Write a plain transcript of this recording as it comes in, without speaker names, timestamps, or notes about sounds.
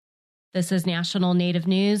This is National Native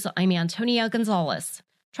News. I'm Antonia Gonzalez.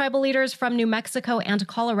 Tribal leaders from New Mexico and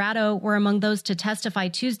Colorado were among those to testify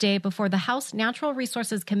Tuesday before the House Natural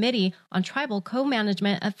Resources Committee on Tribal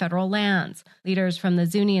Co-Management of Federal Lands. Leaders from the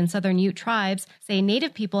Zuni and Southern Ute tribes say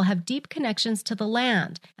Native people have deep connections to the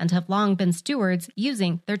land and have long been stewards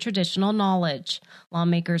using their traditional knowledge.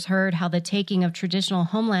 Lawmakers heard how the taking of traditional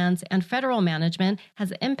homelands and federal management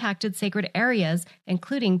has impacted sacred areas,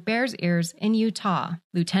 including Bears Ears in Utah.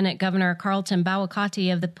 Lieutenant Governor Carlton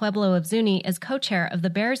Bawakati of the Pueblo of Zuni is co-chair of the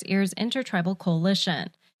Bears Ears Intertribal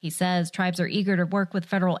Coalition. He says tribes are eager to work with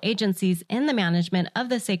federal agencies in the management of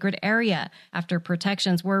the sacred area after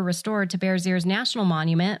protections were restored to Bears Ears National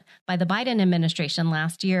Monument by the Biden administration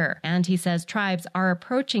last year. And he says tribes are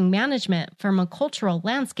approaching management from a cultural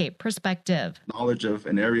landscape perspective. Knowledge of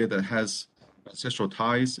an area that has ancestral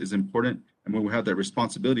ties is important. And when we have that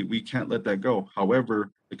responsibility, we can't let that go.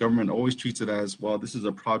 However, the government always treats it as, well, this is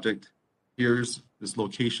a project. Here's this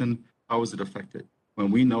location. How is it affected? When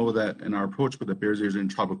we know that in our approach with the Bears Ears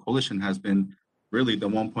Intertribal Coalition has been really the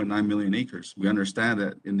 1.9 million acres. We understand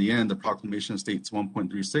that in the end, the proclamation states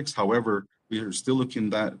 1.36. However, we are still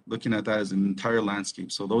looking at that as an entire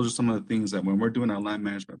landscape. So those are some of the things that when we're doing our land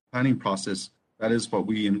management planning process, that is what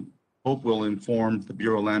we hope will inform the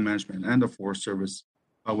Bureau of Land Management and the Forest Service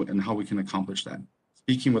and how we can accomplish that.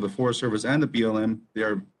 Speaking with the Forest Service and the BLM, they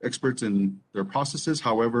are experts in their processes.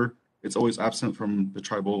 However, it's always absent from the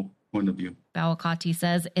tribal point of view. Bawakati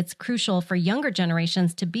says it's crucial for younger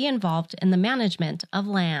generations to be involved in the management of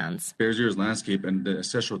lands. Bears Ears landscape and the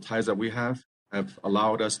ancestral ties that we have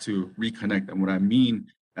allowed us to reconnect. And what I mean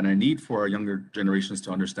and I need for our younger generations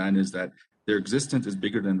to understand is that their existence is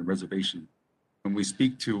bigger than the reservation. When we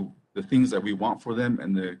speak to the things that we want for them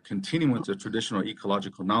and the continuance of traditional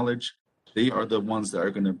ecological knowledge, they are the ones that are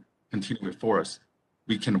going to continue it for us.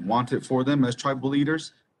 We can want it for them as tribal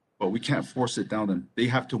leaders, but we can't force it down them. They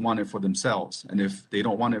have to want it for themselves. And if they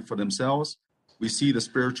don't want it for themselves, we see the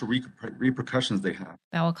spiritual repercussions they have.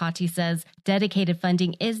 Bawakati says dedicated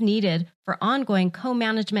funding is needed for ongoing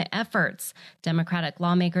co-management efforts. Democratic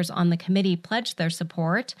lawmakers on the committee pledged their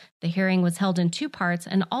support. The hearing was held in two parts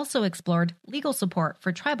and also explored legal support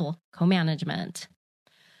for tribal co-management.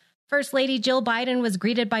 First Lady Jill Biden was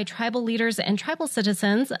greeted by tribal leaders and tribal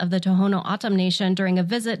citizens of the Tohono O'odham Nation during a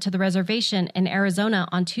visit to the reservation in Arizona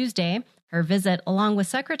on Tuesday. Her visit, along with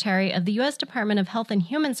Secretary of the U.S. Department of Health and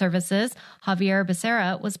Human Services, Javier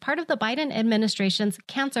Becerra, was part of the Biden administration's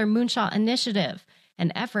Cancer Moonshot Initiative,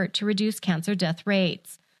 an effort to reduce cancer death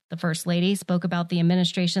rates. The First Lady spoke about the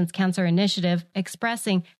administration's cancer initiative,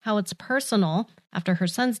 expressing how it's personal after her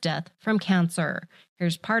son's death from cancer.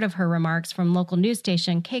 Here's part of her remarks from local news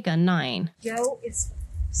station KGUN 9. Joe is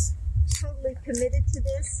totally committed to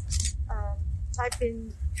this. I've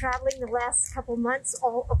been traveling the last couple months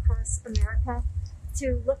all across America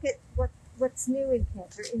to look at what's new in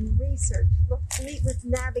cancer, in research, meet with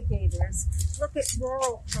navigators, look at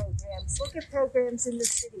rural programs, look at programs in the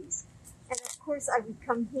cities. And of course, I would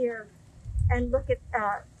come here and look at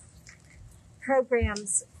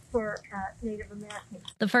programs for Native Americans.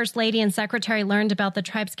 The First Lady and Secretary learned about the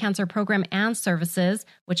tribe's cancer program and services,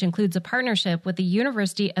 which includes a partnership with the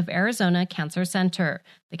University of Arizona Cancer Center.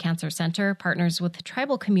 The Cancer Center partners with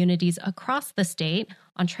tribal communities across the state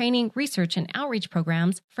on training, research, and outreach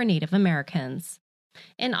programs for Native Americans.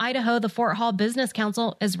 In Idaho, the Fort Hall Business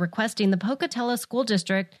Council is requesting the Pocatello School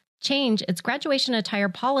District change its graduation attire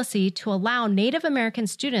policy to allow Native American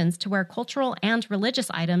students to wear cultural and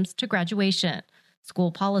religious items to graduation.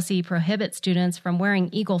 School policy prohibits students from wearing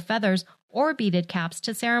eagle feathers or beaded caps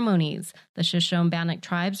to ceremonies. The Shoshone-Bannock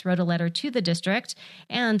tribes wrote a letter to the district,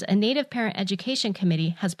 and a Native Parent Education Committee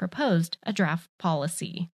has proposed a draft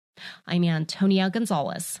policy. I'm Antonia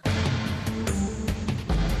Gonzalez.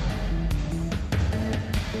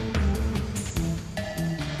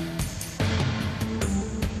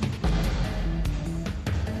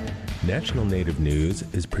 National Native News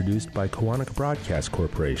is produced by Kawanaka Broadcast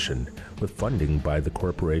Corporation with funding by the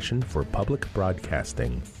Corporation for Public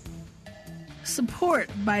Broadcasting. Support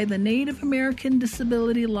by the Native American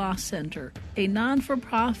Disability Law Center, a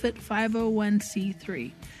non-for-profit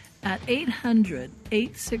 501c3 at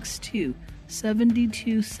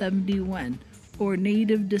 800-862-7271 or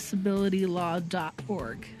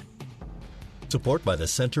nativedisabilitylaw.org. Support by the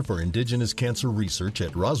Center for Indigenous Cancer Research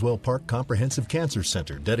at Roswell Park Comprehensive Cancer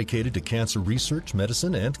Center, dedicated to cancer research,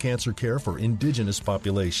 medicine, and cancer care for indigenous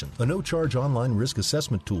population. A no-charge online risk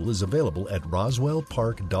assessment tool is available at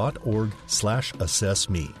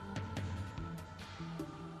roswellpark.org/assessme.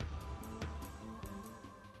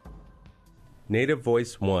 Native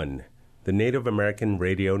Voice One, the Native American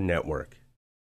Radio Network.